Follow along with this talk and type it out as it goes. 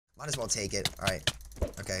Might as well take it. Alright.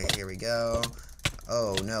 Okay, here we go.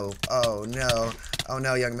 Oh, no. Oh, no. Oh,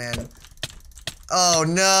 no, young man. Oh,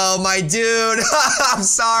 no, my dude. I'm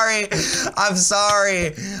sorry. I'm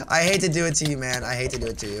sorry. I hate to do it to you, man. I hate to do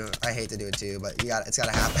it to you. I hate to do it to you, but it's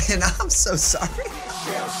gotta happen. I'm so sorry.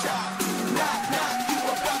 Shell shock. Knock, knock, you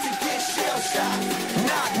about to get shell shocked.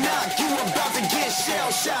 Knock, knock, you about to get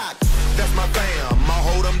shell shocked. That's my fam. I'll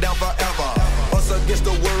hold them down forever. Us against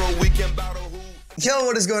the world, we can battle. Yo,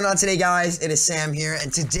 what is going on today, guys? It is Sam here,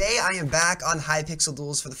 and today I am back on Hypixel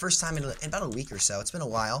Duels for the first time in about a week or so. It's been a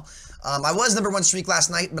while. I was #1 streak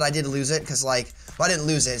last night, but I did lose it because, like, well, I didn't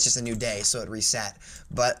lose it. It's just a new day, so it reset.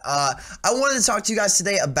 But I wanted to talk to you guys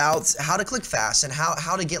today about how to click fast and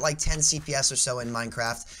how to get like 10 CPS or so in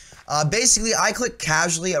Minecraft. Basically, I click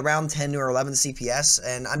casually around 10 or 11 CPS,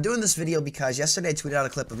 and I'm doing this video because yesterday I tweeted out a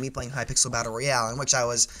clip of me playing Hypixel Battle Royale, in which I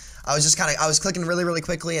was clicking really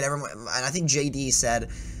quickly, and I think JD said,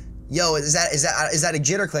 "Yo, is that a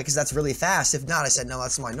jitter click? Because that's really fast." If not, I said, "No,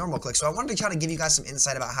 that's my normal click." So I wanted to try to give you guys some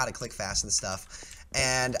insight about how to click fast and stuff,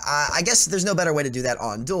 and I guess there's no better way to do that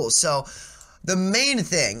on Duels. So the main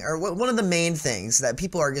thing, or one of the main things that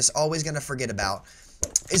people are just always gonna forget about,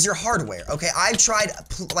 is your hardware. Okay, I've tried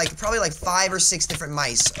probably like 5 or 6 different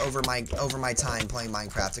mice over my time playing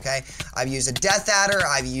Minecraft. Okay, I've used a Death Adder,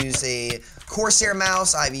 I've used a Corsair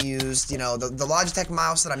mouse, I've used, you know, the Logitech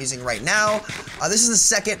mouse that I'm using right now. This is the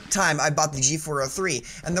second time I bought the G403,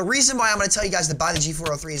 and the reason why I'm going to tell you guys to buy the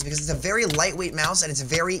G403 is because it's a very lightweight mouse and it's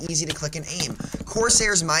very easy to click and aim.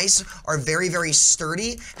 Corsair's mice are very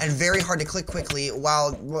sturdy and very hard to click quickly,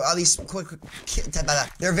 while at least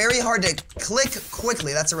they're very hard to click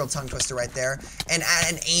quickly. That's a real tongue twister right there, and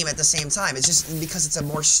aim at the same time. It's just because it's a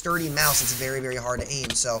more sturdy mouse, it's very hard to aim.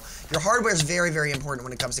 So your hardware is very important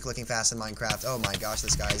when it comes to clicking fast in Minecraft. Oh my gosh,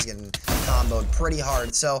 this guy is getting comboed pretty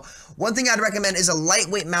hard. So one thing I'd recommend is a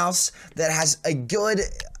lightweight mouse that has a good,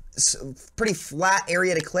 pretty flat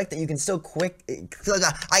area to click that you can still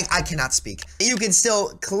I cannot speak. You can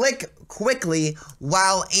still click quickly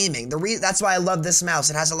while aiming. That's why I love this mouse.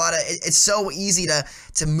 It has a lot of, it's so easy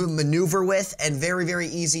to maneuver with, and very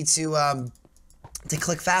easy to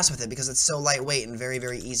click fast with it because it's so lightweight and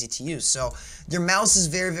very easy to use. So your mouse is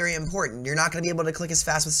very important. You're not going to be able to click as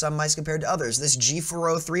fast with some mice compared to others. This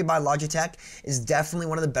G403 by Logitech is definitely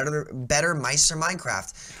one of the better mice for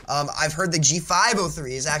Minecraft. I've heard the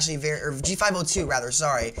G503 is actually or G502 rather,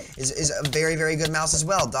 sorry, is a very good mouse as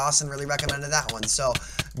well. Dawson really recommended that one. So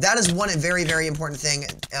that is one very important thing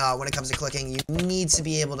when it comes to clicking. You need to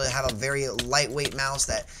be able to have a very lightweight mouse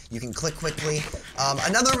that you can click quickly.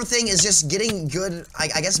 Another thing is just getting good,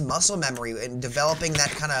 I guess, muscle memory and developing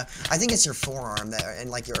that kind of, I think it's your forearm and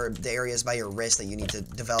like the areas by your wrist that you need to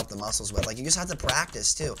develop the muscles with. Like, you just have to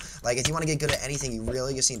practice too. Like, if you want to get good at anything, you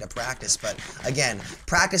really just need to practice. But again,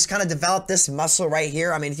 practice, kind of develop this muscle right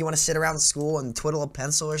here. I mean, if you want to sit around school and twiddle a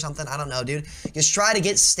pencil or something, I don't know, dude. Just try to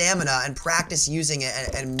get stamina and practice using it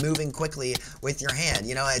and moving quickly with your hand.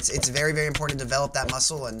 You know, it's very important to develop that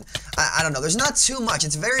muscle. And I don't know, there's not too much.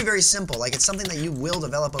 It's very simple. Like, it's something that you will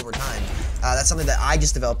develop over time. That's something that I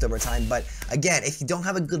just developed over time. But again, if you don't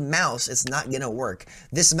have a good mouse, it's not gonna work.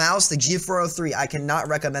 This mouse, the G403, I cannot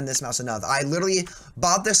recommend this mouse enough. I literally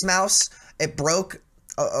bought this mouse. It broke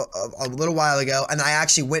a little while ago, and I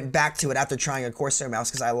actually went back to it after trying a Corsair mouse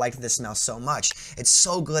because I liked this mouse so much. It's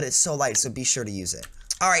so good, it's so light, so be sure to use it.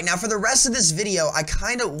 Alright, now for the rest of this video,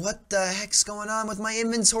 what the heck's going on with my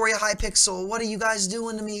inventory, Hypixel? What are you guys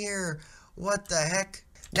doing to me here? What the heck?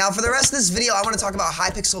 Now, for the rest of this video, I want to talk about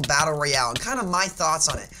Hypixel Battle Royale and kind of my thoughts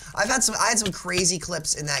on it. I had some crazy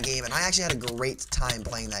clips in that game, and I actually had a great time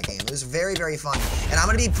playing that game. It was very fun, and I'm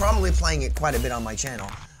going to be probably playing it quite a bit on my channel.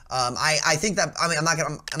 I think that, I mean,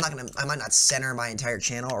 I might not center my entire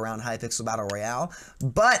channel around Hypixel Battle Royale,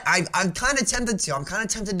 but I'm kind of tempted to. I'm kind of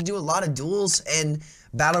tempted to do a lot of duels and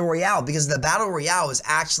Battle Royale, because the Battle Royale is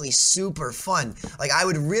actually super fun. Like, I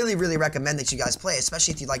would really recommend that you guys play,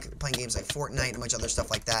 especially if you like playing games like Fortnite and a bunch of other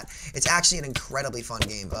stuff like that. It's actually an incredibly fun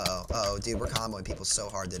game. Uh-oh, dude, we're comboing people so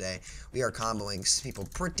hard today. We are comboing people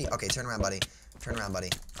pretty, okay, turn around, buddy. Turn around, buddy.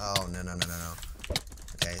 Oh, no.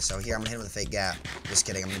 Okay, so here, I'm gonna hit him with a fake gap. Just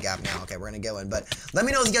kidding, I'm gonna gap now. Okay, we're gonna go in. But let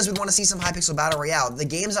me know if you guys would want to see some Hypixel Battle Royale. The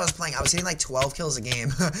games I was playing, I was hitting like 12 kills a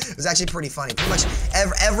game. It was actually pretty funny. Pretty much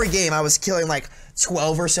every game, I was killing like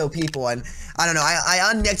 12 or so people. And I don't know,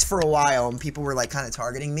 I unnicked for a while, and people were like kind of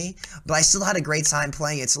targeting me. But I still had a great time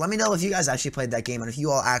playing it. So let me know if you guys actually played that game and if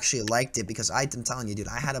you all actually liked it, because I'm telling you, dude,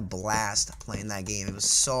 I had a blast playing that game. It was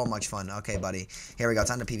so much fun. Okay, buddy. Here we go.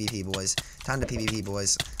 Time to PvP, boys. Time to PvP,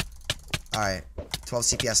 boys. Alright, 12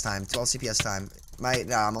 CPS time, 12 CPS time.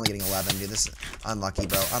 No, I'm only getting 11, dude. This is unlucky,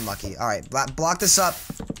 bro. Unlucky. Alright, block this up.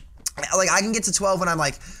 I can get to 12 when I'm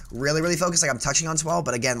like really focused, like I'm touching on 12,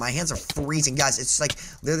 but again, my hands are freezing, guys. It's like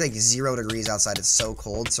literally like 0 degrees outside. It's so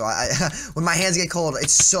cold. So when my hands get cold,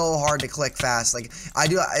 it's so hard to click fast. Like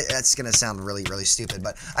that's gonna sound really stupid,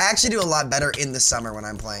 but I actually do a lot better in the summer when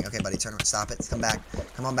I'm playing. Okay, buddy, turn around, stop it, come back,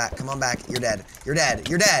 come on back, come on back. You're dead. You're dead.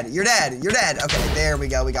 You're dead. You're dead. You're dead. Okay, there we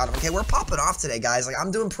go. We got him. Okay, we're popping off today, guys. Like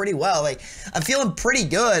I'm doing pretty well. Like I'm feeling pretty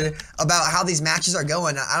good about how these matches are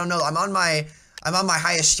going. I don't know. I'm on my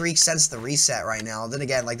highest streak since the reset right now. Then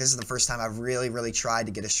again, like this is the first time I've really tried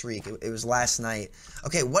to get a streak. It was last night.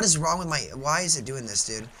 Okay, what is wrong with my, why is it doing this,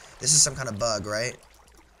 dude? This is some kind of bug, right?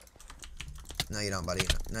 No, you don't, buddy.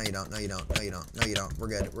 No, you don't. No, you don't. No, you don't. No, you don't. We're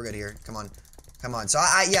good. We're good here. Come on. Come on. So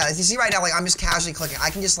yeah, as you see right now, like I'm just casually clicking. I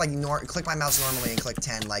can just like click my mouse normally and click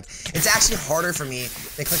 10. Like it's actually harder for me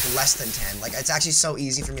to click less than 10. Like it's actually so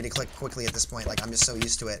easy for me to click quickly at this point. Like I'm just so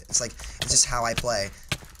used to it. It's like, it's just how I play.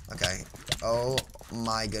 Okay. Oh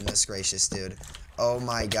my goodness gracious, dude. Oh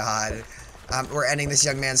my god. We're ending this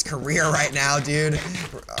young man's career right now, dude.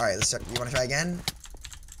 Alright, let's start. You want to try again?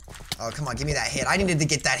 Oh, come on, give me that hit. I needed to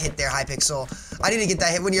get that hit there, Hypixel. I need to get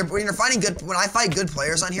that hit. When you're fighting good, when I fight good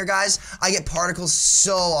players on here, guys, I get particles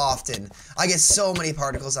so often. I get so many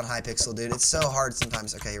particles on Hypixel, dude. It's so hard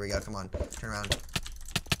sometimes. Okay, here we go. Come on, turn around.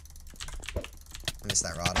 I missed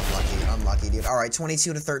that rod. Unlucky, dude. All right,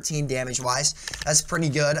 22 to 13 damage-wise. That's pretty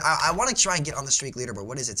good. I want to try and get on the streak leaderboard.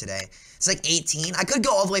 What is it today? It's like 18. I could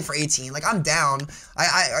go all the way for 18. Like, I'm down.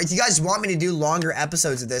 If you guys want me to do longer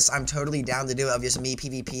episodes of this, I'm totally down to do it, of just me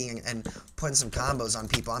PvPing and putting some combos on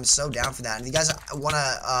people. I'm so down for that. And if you guys want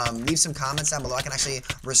to leave some comments down below, I can actually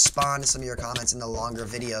respond to some of your comments in the longer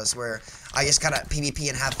videos where I just kind of PvP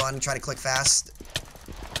and have fun, try to click fast.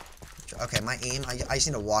 Okay, my aim, I just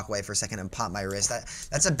need to walk away for a second and pop my wrist.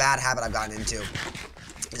 That's a bad habit I've gotten into.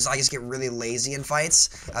 Is I just get really lazy in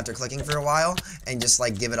fights after clicking for a while and just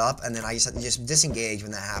like give it up, and then I just disengage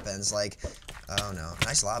when that happens. Like, oh no,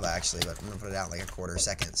 nice lava actually, but I'm gonna put it out in like a quarter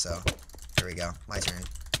second. So here we go, my turn.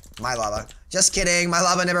 My lava. Just kidding, my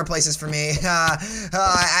lava never places for me.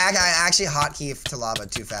 I actually hotkey to lava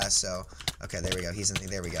too fast. So okay, there we go. He's in.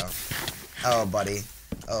 There we go. Oh buddy.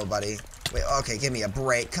 Oh buddy. Wait, okay, give me a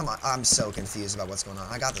break. Come on. I'm so confused about what's going on.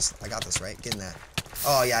 I got this, right? Get in that.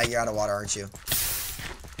 Oh, yeah, you're out of water, aren't you?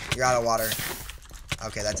 You're out of water.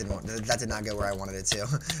 Okay, that did not go where I wanted it to.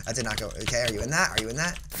 That did not go. Okay, are you in that? Are you in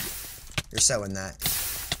that? You're so in that.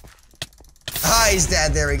 Ah, he's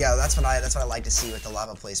dead. There we go. That's what I like to see with the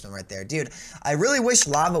lava placement right there. Dude, I really wish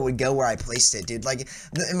lava would go where I placed it, dude. Like,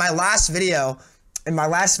 in my last video,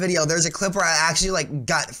 there's a clip where I actually like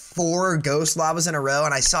got 4 ghost lavas in a row,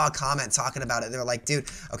 and I saw a comment talking about it. They were like, dude,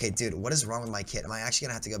 okay, dude, what is wrong with my kit? Am I actually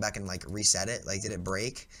gonna have to go back and like reset it? Like, did it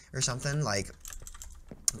break or something? Like,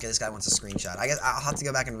 okay, this guy wants a screenshot. I guess I'll have to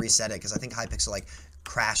go back and reset it because I think Hypixel like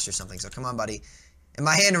crashed or something. So come on, buddy. Am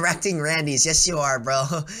I interacting Randies? Yes, you are, bro.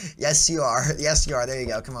 Yes, you are. Yes, you are. There you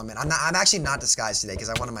go. Come on, man. I'm actually not disguised today because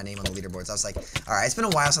I wanted my name on the leaderboards. I was like, all right, it's been a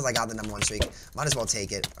while since I got the #1 streak. Might as well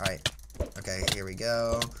take it. All right. Okay, here we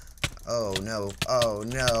go. Oh no. Oh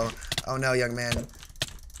no. Oh no, young man.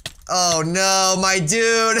 Oh no, my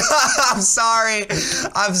dude. I'm sorry.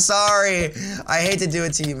 I'm sorry. I hate to do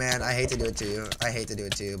it to you, man. I hate to do it to you. I hate to do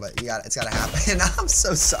it to you, but it's gotta happen. I'm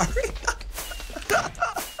so sorry.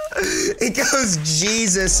 It goes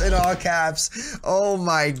Jesus in all caps. Oh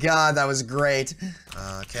my god, that was great.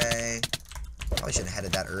 Okay. Probably shouldn't have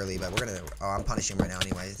headed that early, but we're gonna. Oh, I'm punishing him right now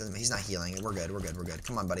anyway. He's not healing. We're good. We're good. We're good.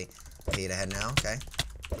 Come on, buddy. Okay, ahead now. Okay.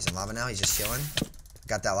 He's in lava now. He's just chilling.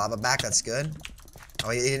 Got that lava back. That's good. Oh,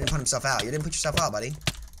 he didn't put himself out. You didn't put yourself out, buddy. You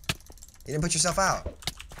didn't put yourself out.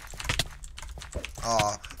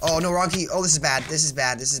 Oh. Oh, no, wrong key. Oh, this is bad. This is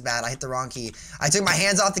bad. This is bad. I hit the wrong key. I took my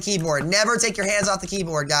hands off the keyboard. Never take your hands off the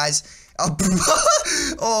keyboard, guys. Oh,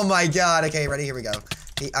 oh my god. Okay, ready? Here we go.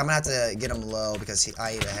 I'm gonna have to get him low because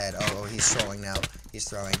I ate ahead. Oh, he's trolling now. He's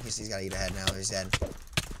throwing. He's gotta eat ahead now. He's dead.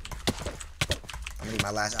 I'm gonna eat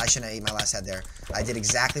my last. I shouldn't have eaten my last head there. I did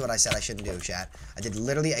exactly what I said I shouldn't do, chat. I did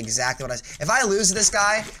literally exactly what I said. If I lose to this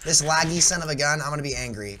guy, this laggy son of a gun, I'm gonna be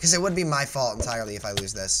angry because it would be my fault entirely if I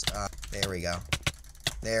lose this. There we go.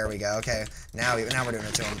 There we go. Okay, now we're doing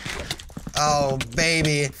it to him. Oh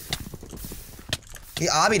baby. He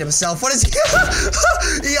obbied himself. What is he?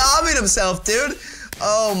 He obbied himself, dude.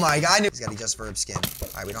 Oh my god, I knew he's got a just verb skin.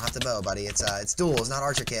 Alright, we don't have to bow, buddy. It's duels, not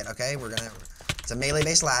archer kit, okay? It's a melee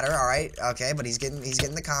based ladder, alright, okay, but he's getting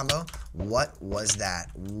the combo. What was that?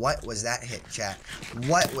 What was that hit, chat?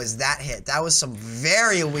 What was that hit? That was some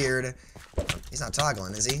very weird. He's not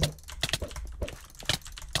toggling, is he?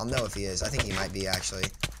 I'll know if he is. I think he might be actually.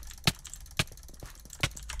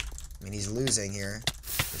 I mean, he's losing here,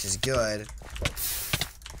 which is good.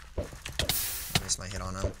 missed my hit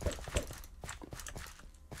on him.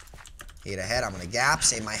 He hit a head. I'm gonna gap,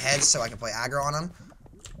 save my head so I can play aggro on him.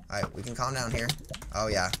 Alright, we can calm down here. Oh,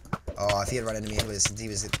 yeah. Oh, if he had run into me, he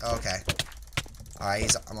was okay.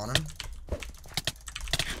 Alright, I'm on him.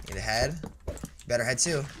 Hit a head. Better head,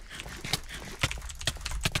 too.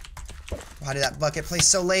 Why did that bucket place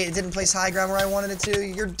so late? It didn't place high ground where I wanted it to.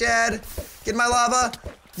 You're dead. Get my lava.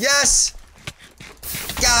 Yes!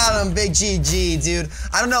 Got him, big GG, dude.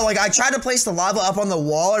 I don't know, like, I tried to place the lava up on the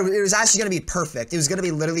wall. It was actually gonna be perfect. It was gonna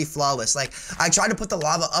be literally flawless. Like, I tried to put the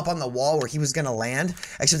lava up on the wall where he was gonna land,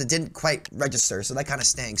 except it didn't quite register, so that kind of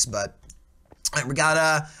stinks, but... Alright, we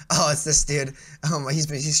got, oh, it's this dude.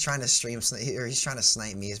 He's trying to he's trying to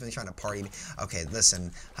snipe me. He's been trying to party me. Okay,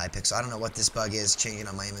 listen, Hypixel, I don't know what this bug is, changing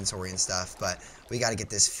on my inventory and stuff, but we gotta get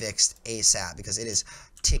this fixed ASAP, because it is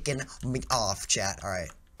ticking me off, chat.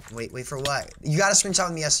 Alright. Wait for what? You got a screenshot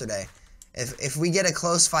with me yesterday. If we get a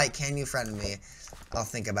close fight, can you friend me? I'll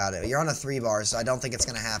think about it. You're on a 3 bar, so I don't think it's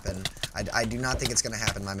gonna happen. I do not think it's gonna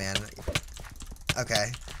happen, my man.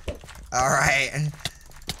 Okay. Alright.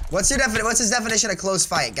 What's his definition of close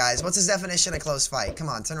fight, guys? What's his definition of close fight? Come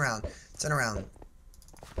on, turn around. Turn around.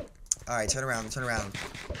 Alright, turn around, turn around.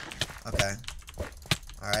 Okay.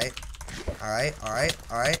 Alright. Alright, alright,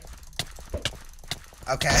 alright.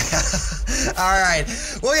 Okay. Alright.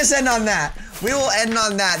 We'll just end on that. We will end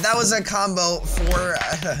on that. That was a combo for...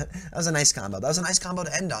 that was a nice combo. That was a nice combo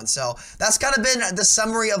to end on. So, that's kind of been the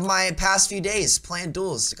summary of my past few days playing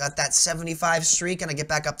Duels. Got that 75 streak, and I get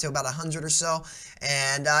back up to about 100 or so.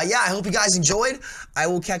 And, yeah, I hope you guys enjoyed. I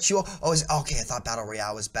will catch you all. Oh, okay, I thought Battle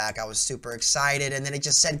Royale was back. I was super excited, and then it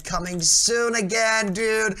just said coming soon again,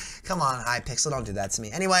 dude. Come on, Hypixel, don't do that to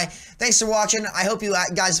me. Anyway, thanks for watching. I hope you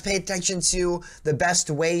guys pay attention to the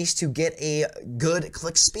best ways to get a good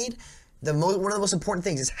click speed. One of the most important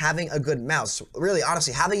things is having a good mouse. Really,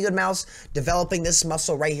 honestly, having a good mouse, developing this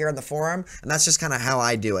muscle right here on the forearm, and that's just kind of how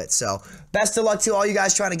I do it. So, best of luck to all you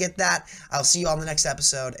guys trying to get that. I'll see you on the next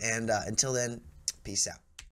episode, and until then, peace out.